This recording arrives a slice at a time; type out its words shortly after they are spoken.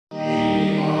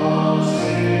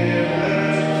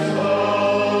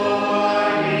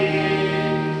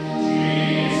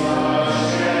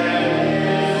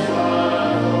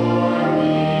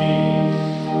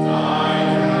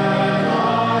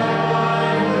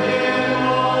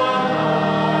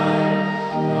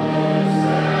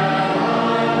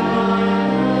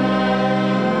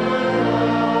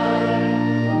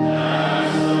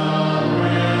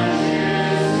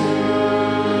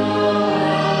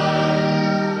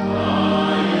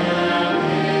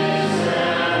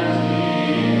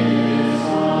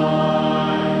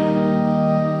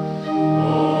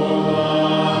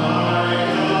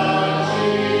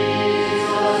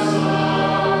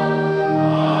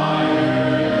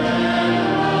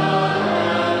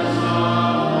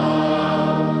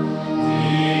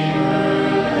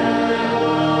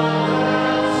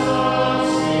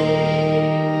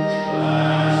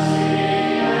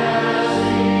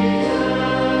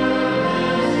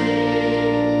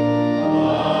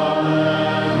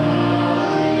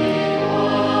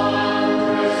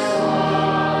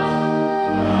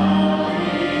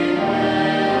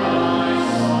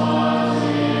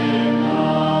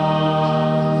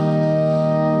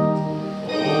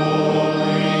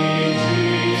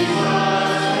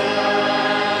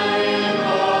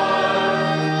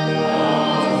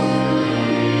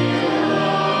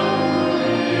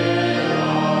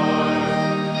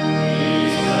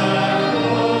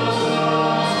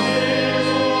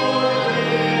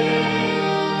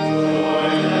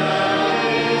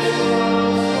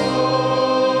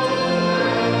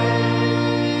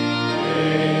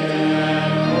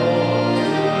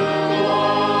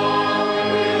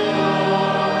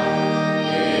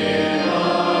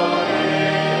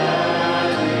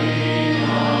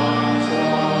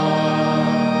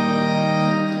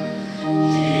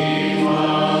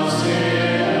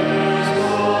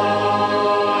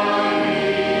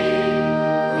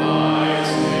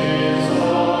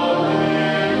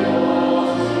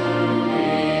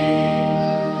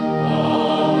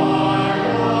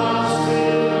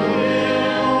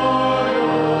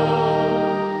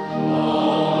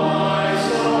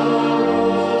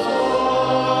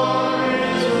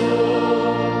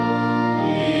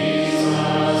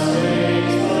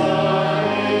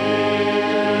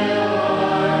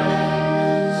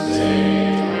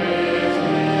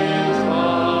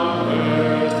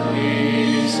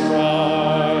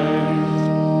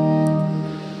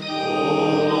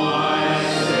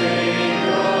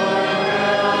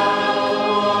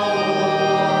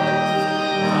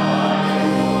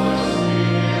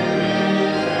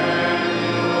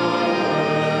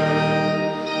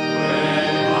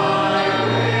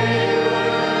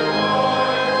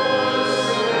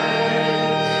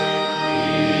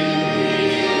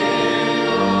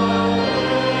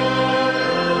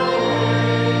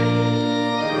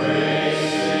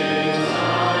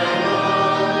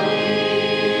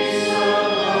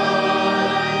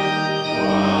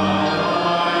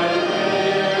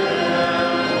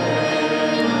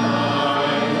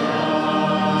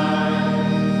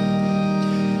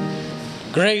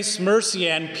Grace, mercy,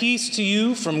 and peace to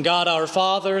you from God our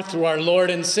Father through our Lord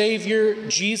and Savior,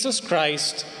 Jesus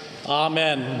Christ.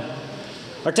 Amen.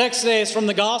 Our text today is from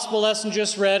the gospel lesson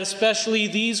just read, especially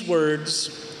these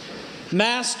words.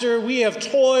 Master, we have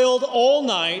toiled all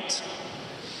night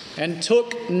and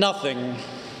took nothing,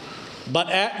 but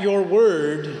at your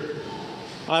word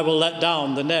I will let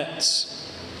down the nets.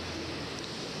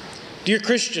 Dear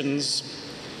Christians,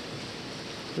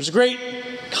 there's a great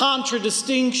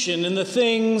contradistinction in the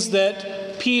things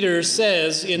that Peter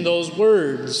says in those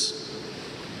words.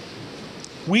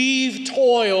 We've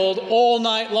toiled all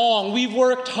night long. We've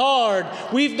worked hard.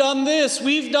 We've done this.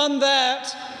 We've done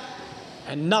that.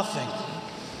 And nothing.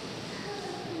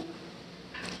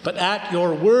 But at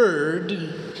your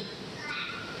word,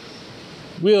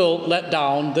 we'll let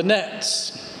down the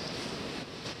nets.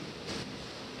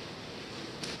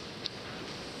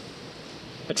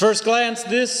 At first glance,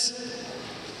 this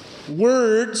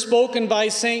word spoken by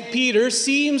St. Peter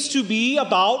seems to be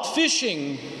about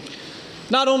fishing.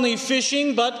 Not only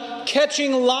fishing, but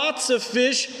catching lots of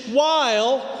fish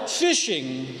while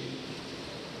fishing.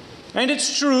 And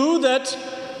it's true that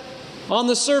on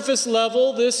the surface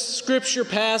level, this scripture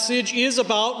passage is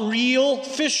about real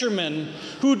fishermen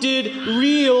who did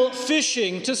real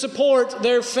fishing to support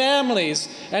their families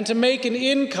and to make an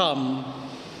income.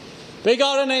 They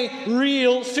got in a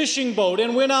real fishing boat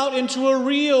and went out into a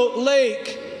real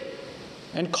lake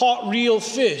and caught real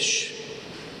fish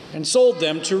and sold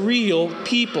them to real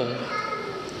people.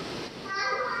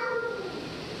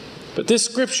 But this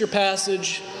scripture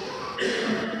passage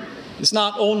is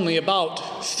not only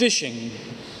about fishing.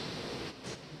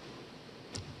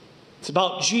 It's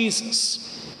about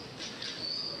Jesus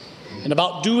and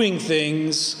about doing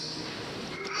things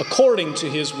according to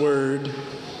his word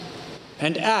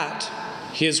and at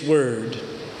his word.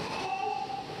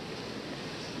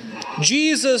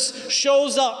 Jesus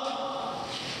shows up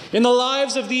in the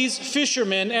lives of these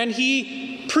fishermen and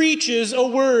he preaches a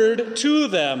word to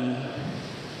them.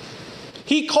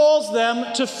 He calls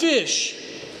them to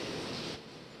fish,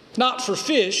 not for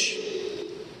fish,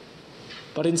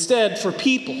 but instead for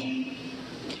people.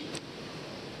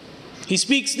 He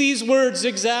speaks these words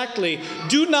exactly.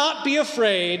 Do not be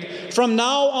afraid. From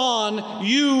now on,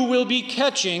 you will be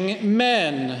catching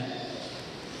men.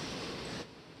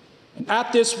 And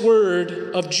at this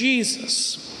word of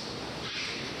Jesus,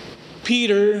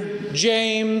 Peter,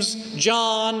 James,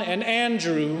 John, and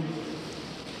Andrew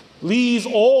leave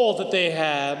all that they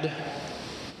had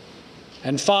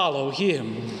and follow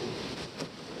him.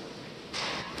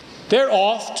 They're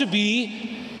off to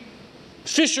be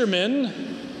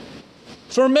fishermen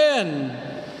for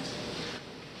men,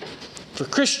 for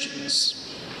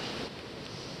Christians.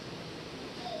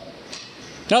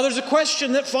 Now there's a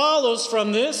question that follows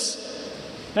from this,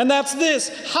 and that's this.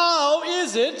 How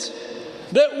is it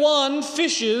that one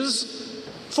fishes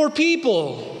for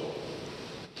people?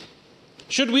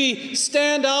 Should we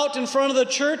stand out in front of the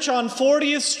church on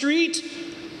 40th Street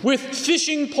with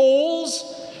fishing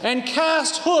poles and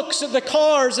cast hooks at the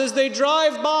cars as they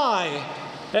drive by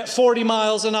at 40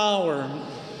 miles an hour?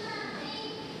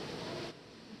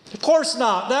 Of course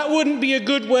not. That wouldn't be a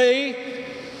good way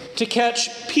to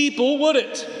catch people, would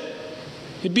it?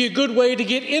 It'd be a good way to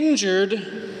get injured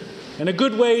and a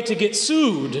good way to get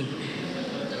sued.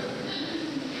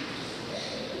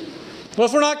 Well,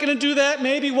 if we're not going to do that,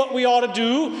 maybe what we ought to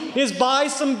do is buy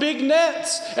some big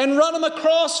nets and run them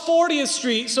across 40th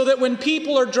Street so that when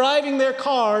people are driving their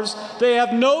cars, they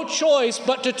have no choice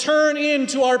but to turn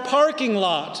into our parking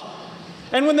lot.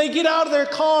 And when they get out of their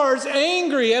cars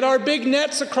angry at our big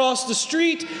nets across the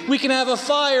street, we can have a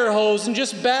fire hose and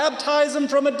just baptize them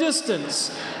from a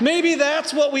distance. Maybe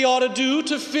that's what we ought to do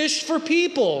to fish for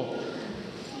people.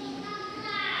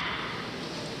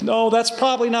 No, that's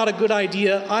probably not a good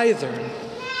idea either.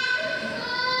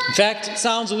 In fact, it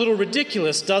sounds a little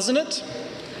ridiculous, doesn't it?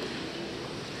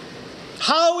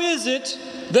 How is it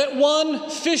that one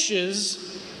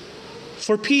fishes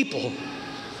for people?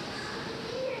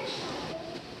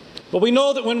 Well, we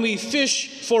know that when we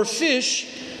fish for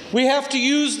fish, we have to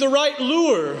use the right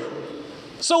lure.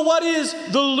 So what is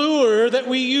the lure that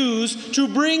we use to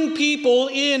bring people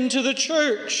into the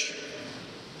church?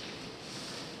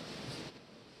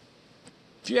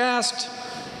 If you asked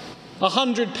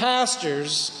 100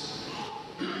 pastors,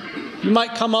 you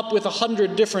might come up with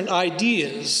 100 different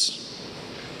ideas.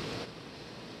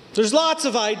 There's lots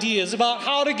of ideas about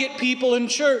how to get people in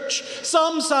church.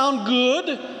 Some sound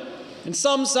good, and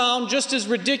some sound just as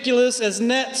ridiculous as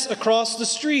nets across the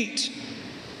street.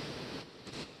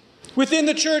 Within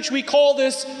the church, we call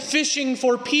this fishing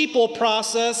for people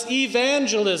process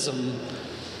evangelism.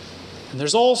 And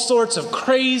there's all sorts of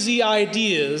crazy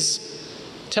ideas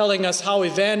telling us how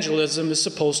evangelism is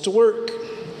supposed to work.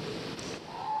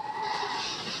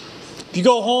 If you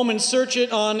go home and search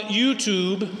it on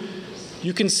YouTube,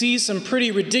 you can see some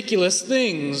pretty ridiculous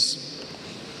things.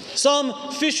 Some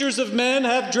fishers of men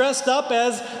have dressed up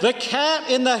as the Cat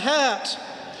in the Hat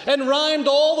and rhymed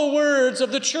all the words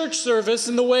of the church service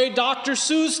in the way Dr.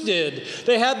 Seuss did.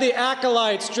 They had the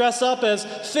acolytes dress up as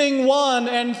Thing 1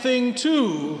 and Thing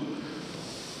 2.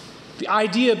 The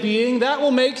idea being that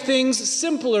will make things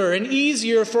simpler and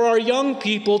easier for our young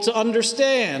people to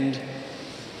understand.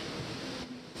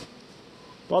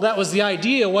 Well, that was the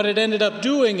idea. What it ended up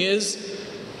doing is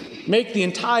make the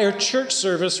entire church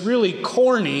service really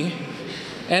corny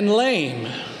and lame.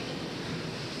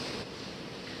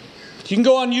 You can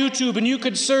go on YouTube and you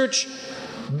could search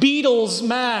Beatles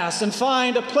Mass and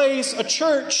find a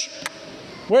church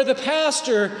where the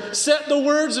pastor set the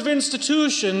words of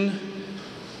institution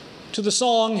to the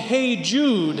song Hey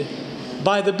Jude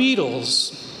by the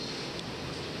Beatles.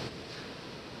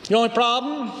 The only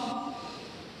problem?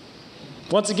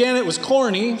 Once again, it was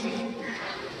corny.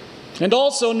 And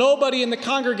also, nobody in the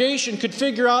congregation could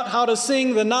figure out how to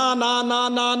sing the na, na, na,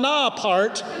 na, na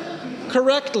part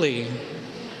correctly.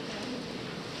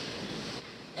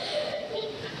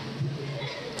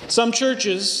 Some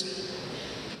churches,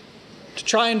 to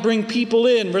try and bring people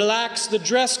in, relax the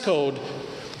dress code.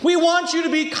 We want you to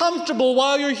be comfortable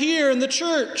while you're here in the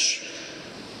church.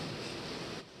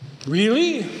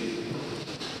 Really?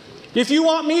 If you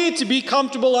want me to be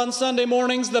comfortable on Sunday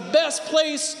mornings, the best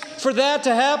place for that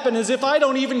to happen is if I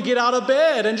don't even get out of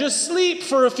bed and just sleep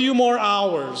for a few more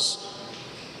hours.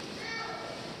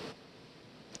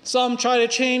 Some try to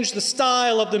change the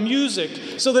style of the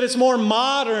music so that it's more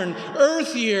modern,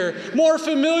 earthier, more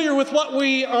familiar with what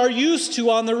we are used to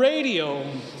on the radio.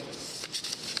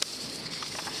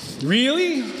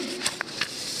 Really?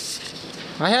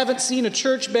 I haven't seen a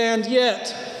church band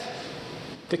yet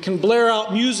that can blare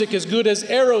out music as good as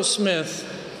Aerosmith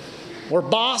or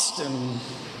Boston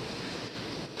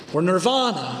or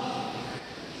Nirvana.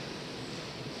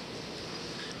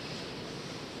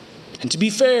 And to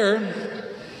be fair,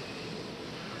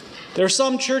 there are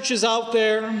some churches out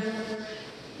there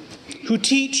who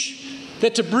teach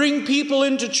that to bring people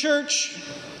into church,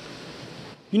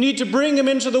 you need to bring them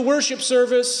into the worship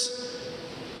service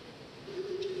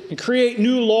and create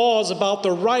new laws about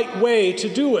the right way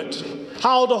to do it.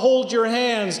 How to hold your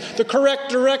hands, the correct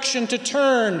direction to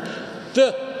turn,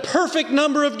 the perfect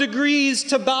number of degrees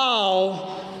to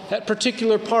bow at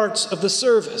particular parts of the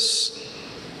service.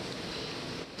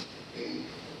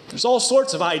 There's all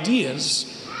sorts of ideas.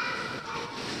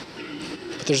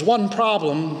 But there's one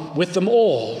problem with them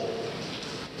all.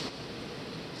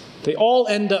 They all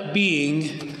end up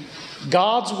being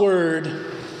God's Word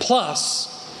plus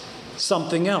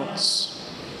something else.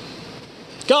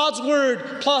 God's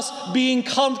Word plus being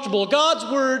comfortable.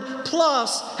 God's Word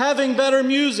plus having better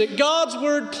music. God's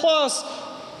Word plus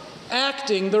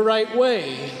acting the right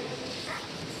way.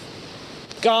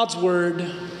 God's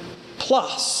Word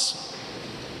plus.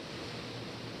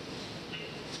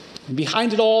 And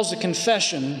behind it all is a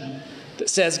confession that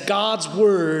says God's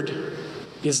Word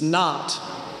is not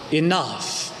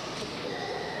enough.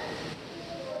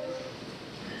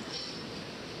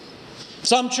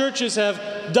 Some churches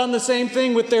have done the same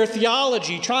thing with their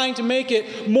theology, trying to make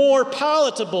it more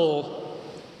palatable,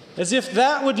 as if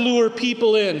that would lure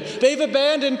people in. They've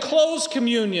abandoned close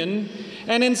communion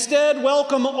and instead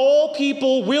welcome all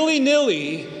people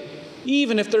willy-nilly,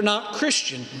 even if they're not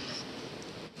Christian.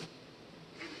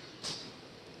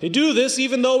 They do this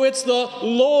even though it's the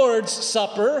Lord's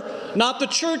Supper, not the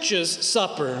church's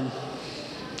supper.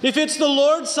 If it's the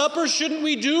Lord's Supper, shouldn't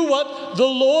we do what the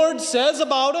Lord says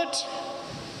about it?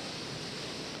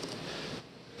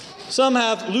 Some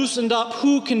have loosened up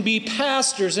who can be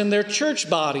pastors in their church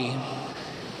body.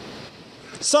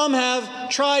 Some have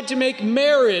tried to make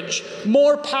marriage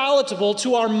more palatable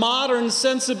to our modern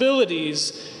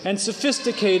sensibilities and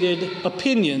sophisticated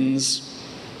opinions.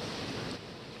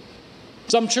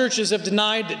 Some churches have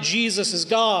denied that Jesus is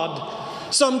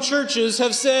God. Some churches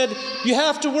have said you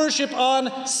have to worship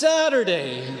on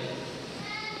Saturday.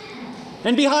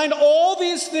 And behind all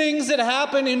these things that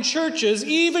happen in churches,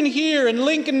 even here in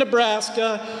Lincoln,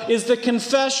 Nebraska, is the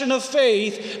confession of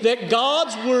faith that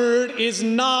God's Word is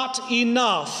not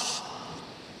enough.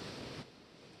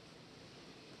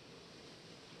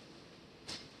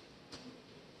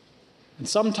 And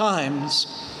sometimes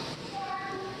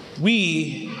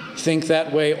we think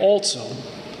that way also,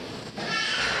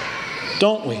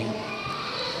 don't we?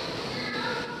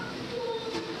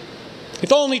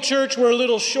 If only church were a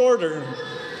little shorter.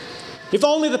 If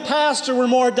only the pastor were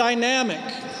more dynamic.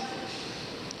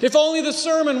 If only the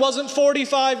sermon wasn't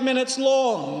 45 minutes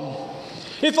long.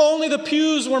 If only the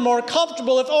pews were more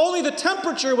comfortable. If only the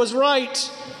temperature was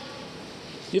right.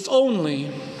 If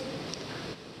only.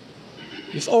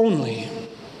 If only.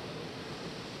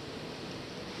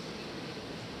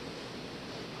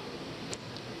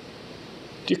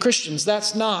 Dear Christians,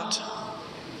 that's not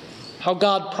how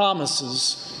God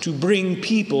promises to bring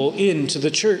people into the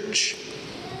church.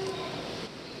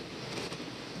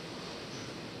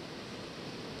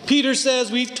 Peter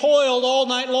says, we've toiled all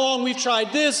night long, we've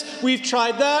tried this, we've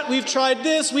tried that, we've tried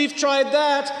this, we've tried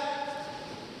that.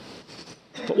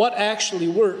 But what actually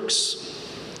works?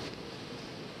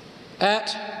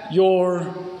 At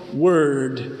your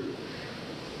word,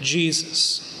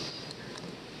 Jesus.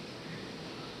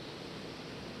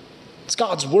 It's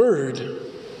God's word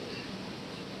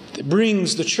that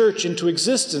brings the church into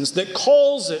existence, that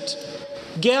calls it,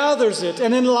 gathers it,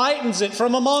 and enlightens it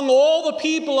from among all the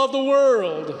people of the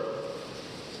world.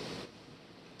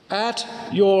 At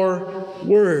your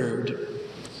word.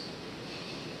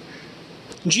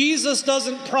 Jesus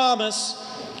doesn't promise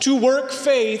to work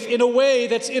faith in a way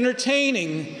that's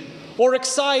entertaining or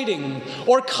exciting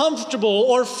or comfortable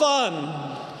or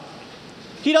fun.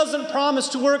 He doesn't promise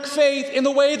to work faith in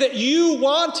the way that you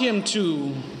want him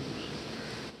to.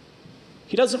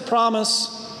 He doesn't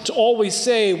promise to always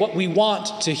say what we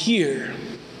want to hear.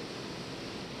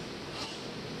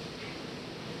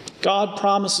 God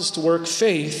promises to work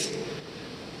faith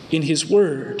in his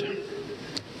word.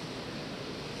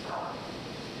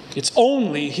 It's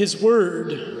only his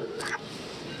word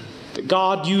that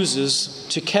God uses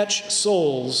to catch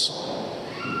souls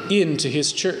into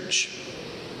his church.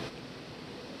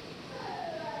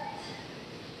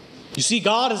 You see,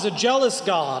 God is a jealous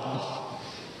God.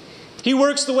 He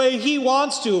works the way he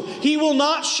wants to. He will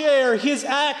not share his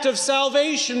act of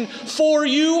salvation for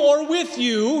you or with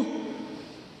you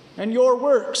and your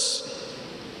works.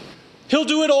 He'll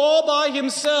do it all by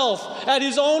himself, at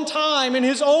his own time, in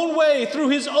his own way, through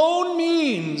his own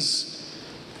means.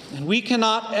 And we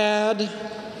cannot add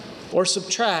or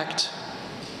subtract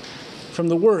from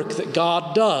the work that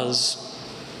God does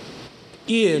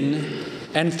in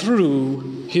and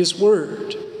through his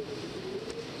word.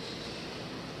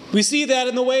 We see that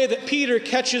in the way that Peter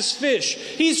catches fish.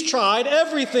 He's tried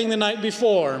everything the night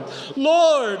before.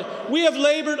 Lord, we have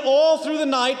labored all through the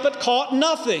night but caught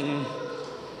nothing.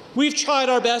 We've tried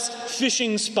our best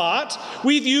fishing spot.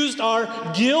 We've used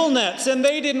our gill nets and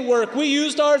they didn't work. We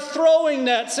used our throwing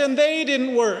nets and they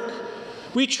didn't work.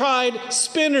 We tried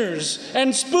spinners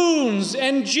and spoons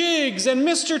and jigs and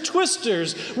Mr.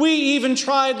 Twisters. We even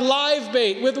tried live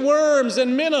bait with worms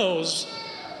and minnows.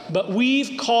 But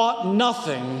we've caught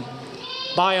nothing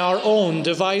by our own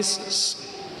devices.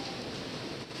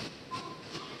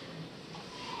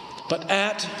 But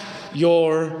at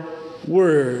your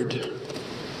word,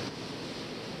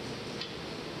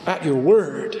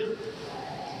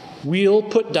 we'll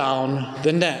put down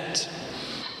the net.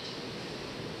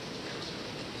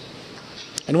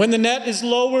 And when the net is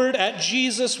lowered at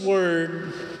Jesus'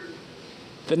 word,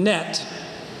 the net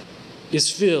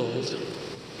is filled.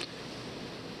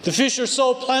 The fish are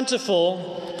so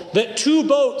plentiful that 2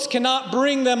 boats cannot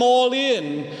bring them all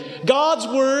in. God's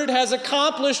word has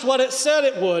accomplished what it said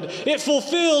it would. It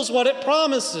fulfills what it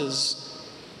promises.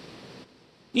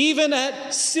 Even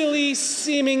at silly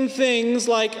seeming things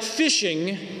like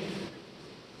fishing,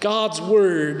 God's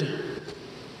word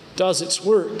does its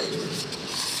work.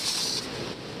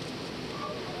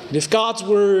 And if God's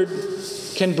word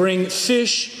can bring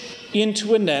fish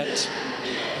into a net,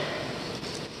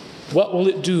 what will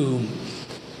it do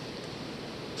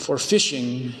for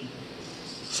fishing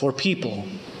for people?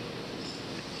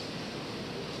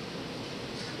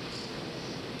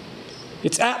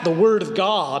 It's at the word of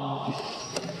God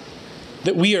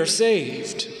that we are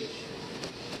saved.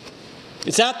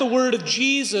 It's at the word of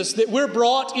Jesus that we're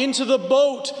brought into the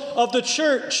boat of the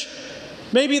church.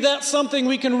 Maybe that's something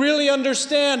we can really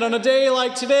understand on a day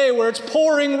like today where it's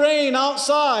pouring rain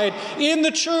outside. In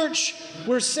the church,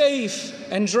 we're safe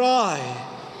and dry.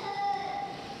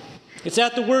 It's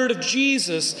at the word of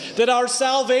Jesus that our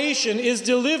salvation is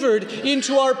delivered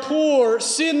into our poor,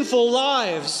 sinful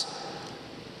lives.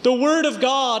 The word of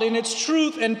God in its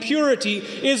truth and purity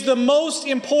is the most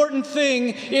important thing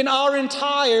in our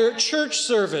entire church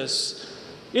service.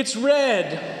 It's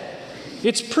read,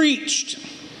 it's preached,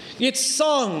 it's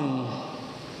sung.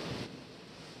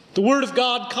 The word of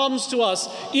God comes to us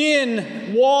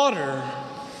in water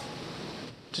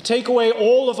to take away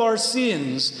all of our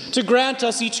sins, to grant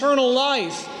us eternal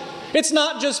life, It's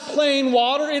not just plain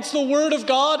water, it's the Word of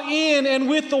God in and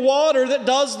with the water that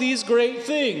does these great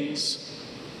things.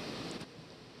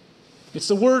 It's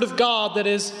the Word of God that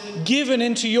is given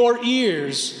into your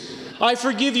ears. I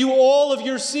forgive you all of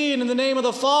your sin in the name of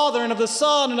the Father and of the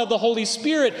Son and of the Holy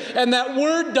Spirit. And that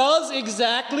Word does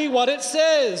exactly what it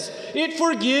says. It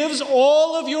forgives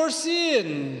all of your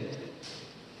sin.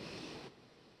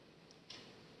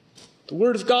 The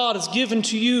Word of God is given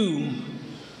to you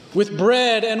with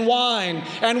bread and wine.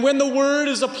 And when the Word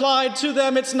is applied to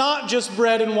them, it's not just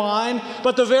bread and wine,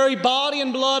 but the very body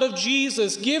and blood of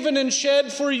Jesus given and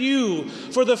shed for you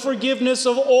for the forgiveness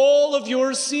of all of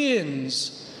your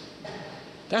sins.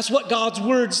 That's what God's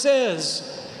Word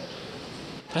says.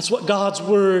 That's what God's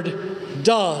Word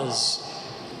does.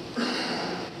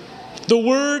 The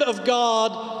Word of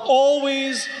God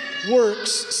always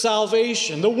works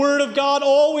salvation. The Word of God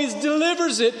always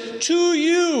delivers it to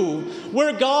you.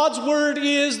 Where God's Word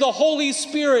is, the Holy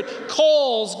Spirit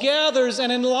calls, gathers,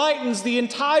 and enlightens the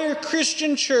entire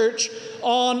Christian church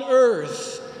on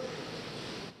earth.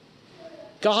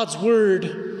 God's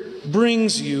Word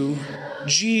brings you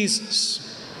Jesus.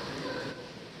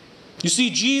 You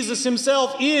see, Jesus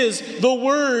himself is the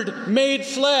Word made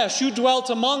flesh who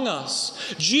dwelt among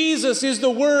us. Jesus is the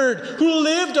Word who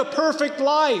lived a perfect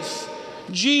life.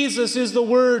 Jesus is the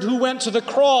Word who went to the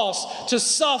cross to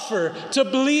suffer, to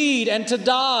bleed, and to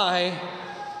die,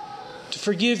 to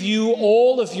forgive you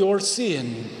all of your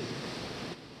sin,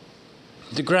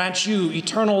 to grant you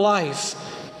eternal life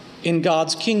in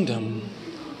God's kingdom.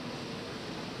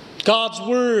 God's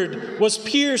Word was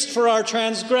pierced for our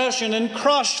transgression and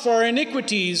crushed for our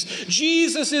iniquities.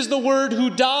 Jesus is the Word who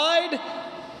died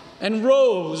and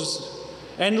rose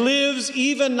and lives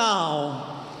even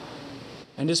now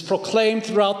and is proclaimed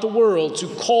throughout the world to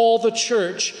call the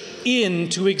church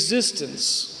into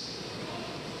existence.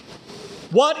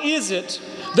 What is it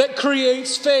that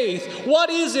creates faith? What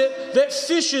is it that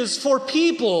fishes for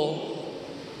people?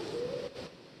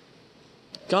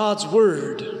 God's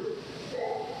Word.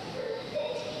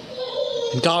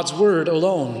 God's Word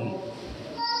alone.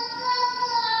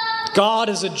 God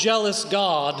is a jealous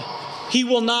God. He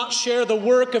will not share the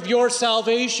work of your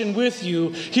salvation with you.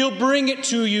 He'll bring it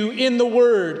to you in the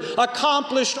Word,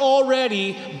 accomplished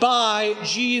already by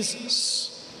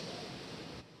Jesus.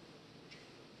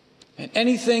 And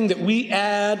anything that we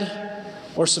add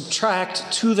or subtract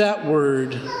to that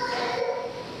Word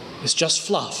is just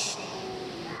fluff.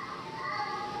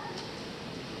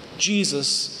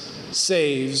 Jesus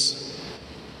saves.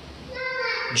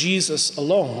 Jesus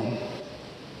alone.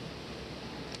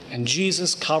 And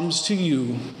Jesus comes to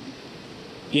you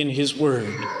in His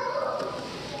Word.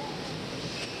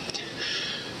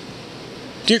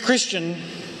 Dear Christian,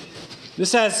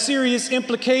 this has serious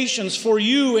implications for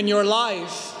you in your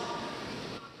life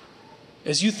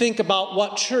as you think about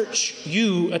what church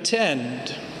you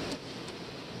attend.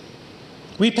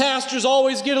 We pastors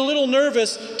always get a little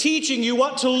nervous teaching you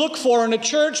what to look for in a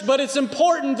church, but it's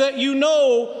important that you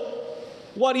know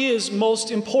what is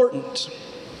most important.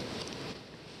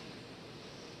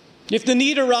 If the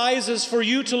need arises for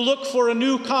you to look for a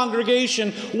new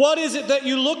congregation, what is it that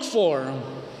you look for?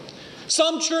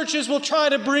 Some churches will try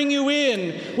to bring you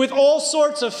in with all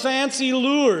sorts of fancy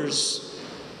lures.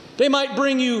 They might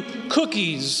bring you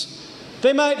cookies.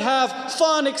 They might have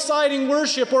fun, exciting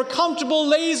worship or comfortable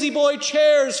lazy boy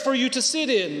chairs for you to sit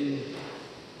in.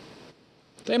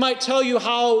 They might tell you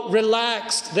how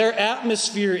relaxed their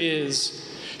atmosphere is.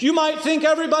 You might think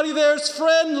everybody there is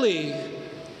friendly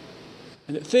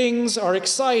and that things are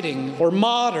exciting or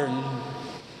modern.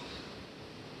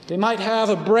 They might have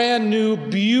a brand new,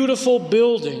 beautiful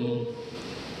building.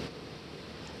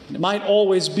 And it might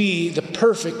always be the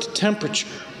perfect temperature.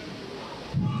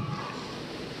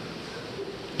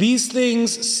 These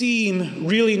things seem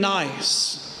really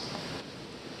nice.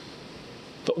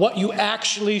 But what you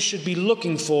actually should be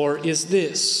looking for is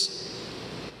this.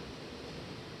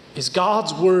 Is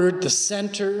God's Word the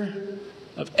center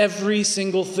of every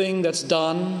single thing that's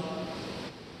done?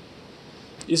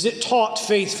 Is it taught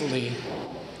faithfully,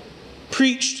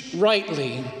 preached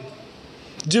rightly,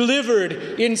 delivered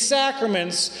in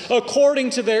sacraments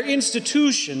according to their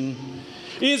institution?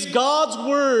 Is God's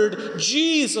Word,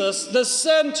 Jesus, the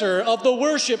center of the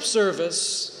worship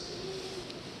service?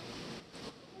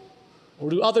 Or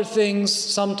do other things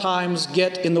sometimes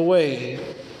get in the way?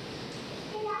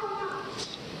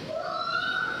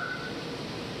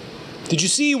 Did you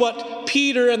see what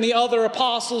Peter and the other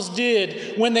apostles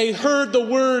did when they heard the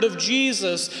word of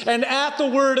Jesus and at the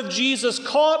word of Jesus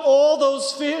caught all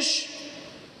those fish?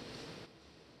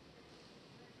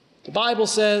 The Bible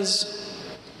says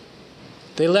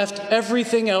They left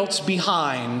everything else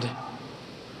behind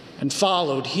and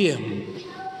followed him.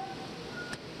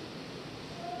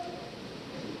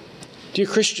 Dear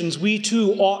Christians, we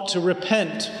too ought to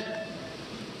repent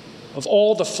of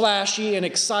all the flashy and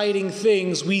exciting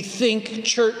things we think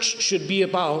church should be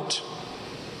about.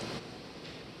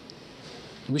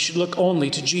 We should look only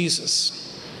to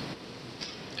Jesus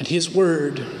and his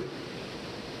word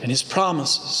and his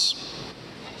promises.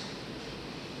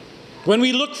 When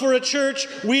we look for a church,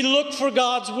 we look for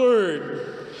God's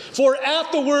word. For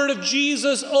at the word of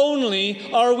Jesus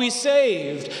only are we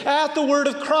saved. At the word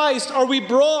of Christ are we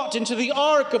brought into the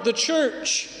ark of the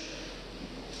church.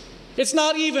 It's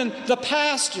not even the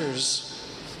pastors.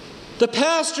 The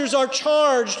pastors are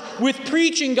charged with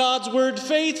preaching God's word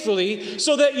faithfully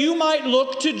so that you might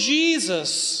look to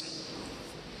Jesus,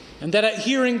 and that at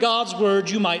hearing God's word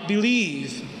you might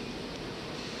believe.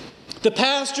 The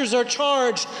pastors are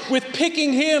charged with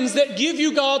picking hymns that give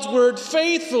you God's word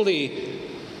faithfully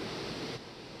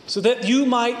so that you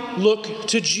might look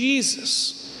to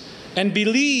Jesus and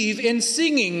believe in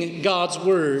singing God's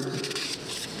word.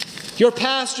 Your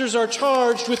pastors are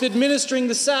charged with administering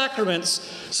the sacraments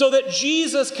so that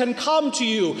Jesus can come to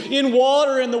you in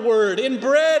water and the word, in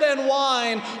bread and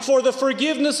wine for the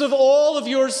forgiveness of all of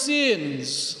your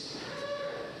sins.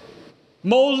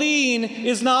 Moline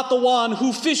is not the one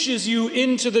who fishes you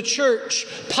into the church.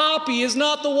 Poppy is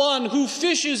not the one who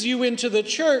fishes you into the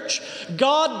church.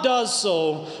 God does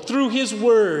so through his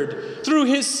word, through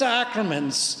his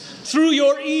sacraments, through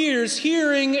your ears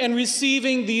hearing and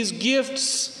receiving these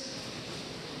gifts,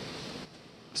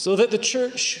 so that the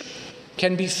church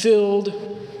can be filled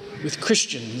with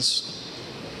Christians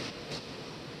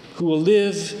who will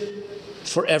live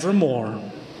forevermore,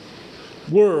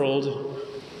 world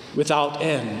without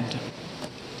end.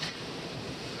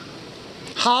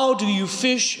 How do you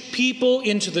fish people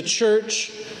into the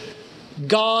church?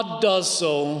 God does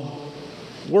so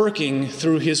working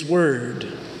through his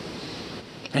word,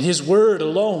 and his word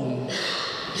alone.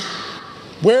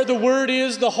 Where the word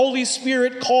is, the Holy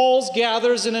Spirit calls,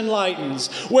 gathers, and enlightens.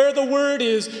 Where the word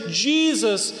is,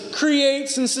 Jesus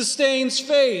creates and sustains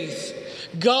faith.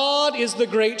 God is the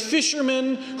great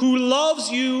fisherman who loves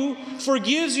you,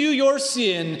 forgives you your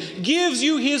sin, gives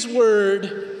you his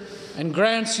word, and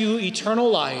grants you eternal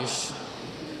life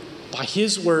by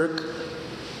his work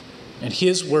and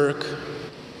his work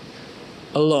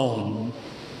alone.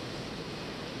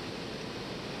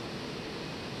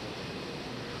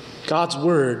 God's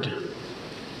word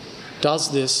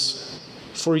does this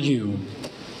for you.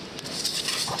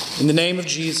 In the name of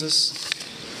Jesus,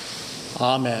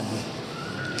 amen.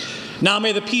 Now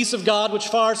may the peace of God, which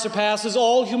far surpasses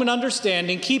all human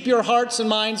understanding, keep your hearts and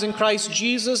minds in Christ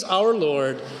Jesus our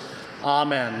Lord.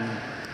 Amen.